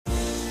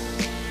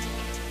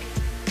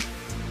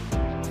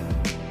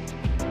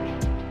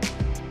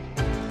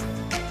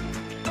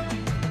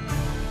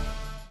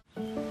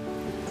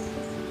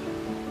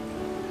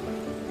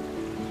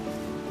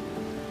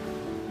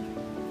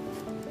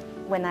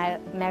when I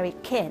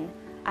married Ken,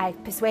 I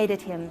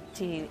persuaded him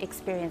to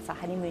experience a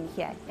honeymoon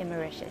here in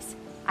Mauritius.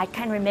 I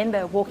can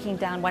remember walking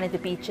down one of the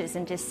beaches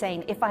and just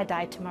saying, if I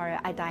die tomorrow,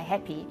 I die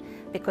happy,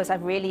 because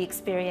I've really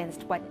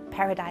experienced what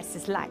paradise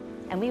is like.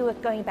 And we were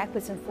going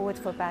backwards and forwards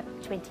for about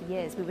 20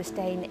 years. We were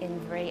staying in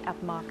very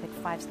upmarket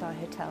 5-star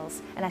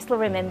hotels. And I still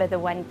remember the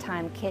one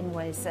time Ken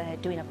was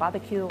doing a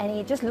barbecue, and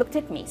he just looked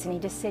at me and he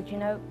just said, you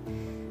know,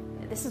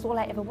 this is all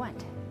I ever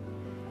want.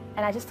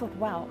 And I just thought,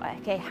 wow,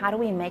 okay, how do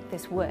we make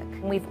this work?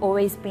 We've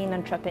always been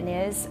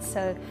entrepreneurs,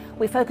 so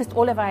we focused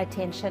all of our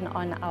attention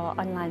on our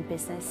online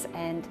business,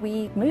 and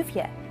we move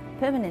here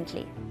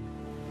permanently.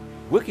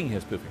 Working here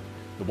is perfect.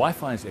 The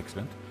Wi-Fi is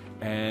excellent,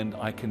 and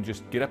I can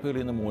just get up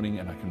early in the morning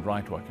and I can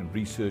write, or I can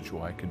research,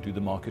 or I can do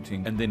the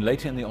marketing, and then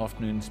later in the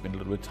afternoon spend a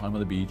little bit of time on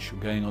the beach, or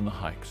going on the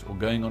hikes, or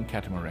going on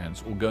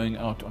catamarans, or going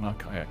out on our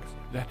kayaks.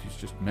 That is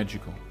just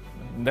magical.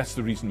 And that's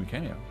the reason we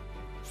came here.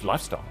 It's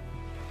lifestyle.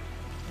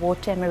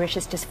 Water in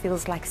Mauritius just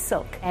feels like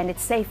silk, and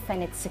it's safe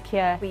and it's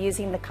secure. We're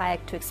using the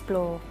kayak to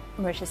explore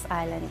Mauritius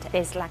Island.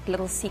 There's like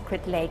little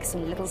secret lakes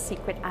and little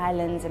secret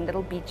islands and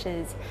little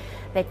beaches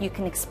that you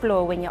can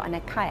explore when you're on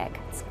a kayak.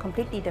 It's a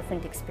completely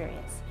different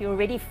experience. You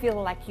already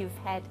feel like you've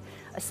had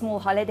a small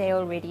holiday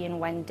already in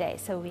one day,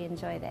 so we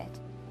enjoy that.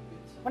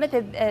 One of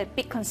the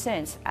big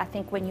concerns, I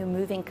think, when you're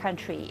moving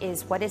country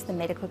is what is the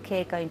medical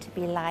care going to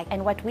be like?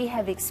 And what we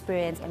have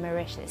experienced in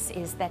Mauritius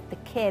is that the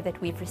care that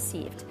we've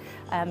received,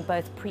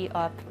 both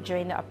pre-op,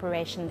 during the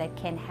operation that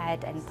Ken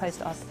had, and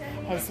post-op,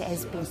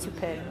 has been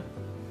superb.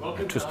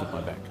 I twisted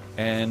my back,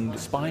 and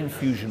spine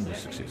fusion was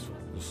successful.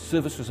 The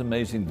service was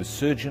amazing. The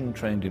surgeon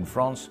trained in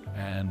France,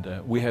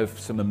 and we have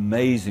some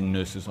amazing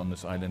nurses on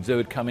this island. They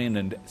would come in,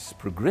 and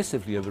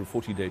progressively over a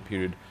 40-day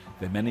period,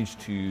 they managed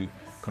to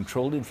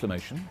control the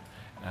inflammation.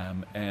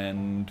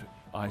 And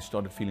I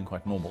started feeling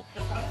quite normal.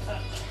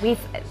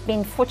 We've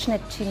been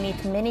fortunate to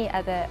meet many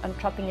other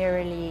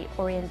entrepreneurially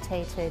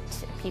orientated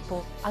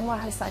people. Anwar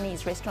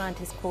Hassani's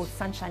restaurant is called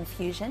Sunshine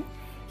Fusion.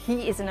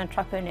 He is an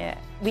entrepreneur.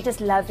 We just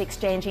love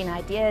exchanging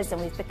ideas, and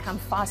we've become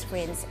fast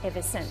friends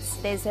ever since.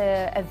 There's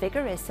a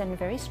vigorous and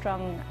very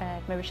strong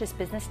Mauritius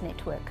business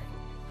network.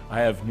 I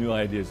have new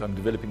ideas. I'm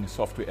developing a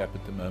software app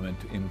at the moment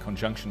in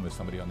conjunction with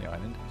somebody on the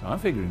island. So I'm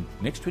figuring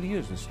next 20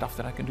 years there's stuff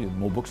that I can do,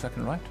 more books I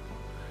can write,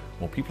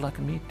 more people I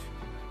can meet,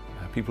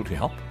 people to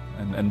help,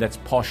 and that's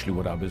partially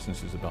what our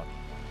business is about.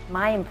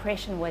 My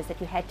impression was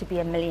that you had to be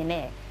a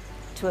millionaire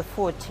to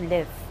afford to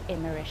live in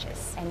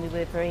Mauritius, and we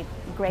were very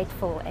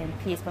grateful and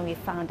pleased when we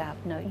found out,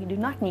 no, you do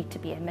not need to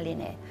be a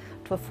millionaire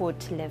to afford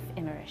to live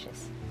in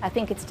Mauritius. I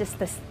think it's just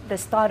the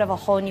start of a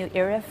whole new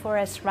era for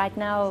us right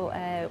now.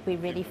 We're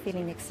really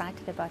feeling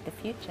excited about the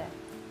future.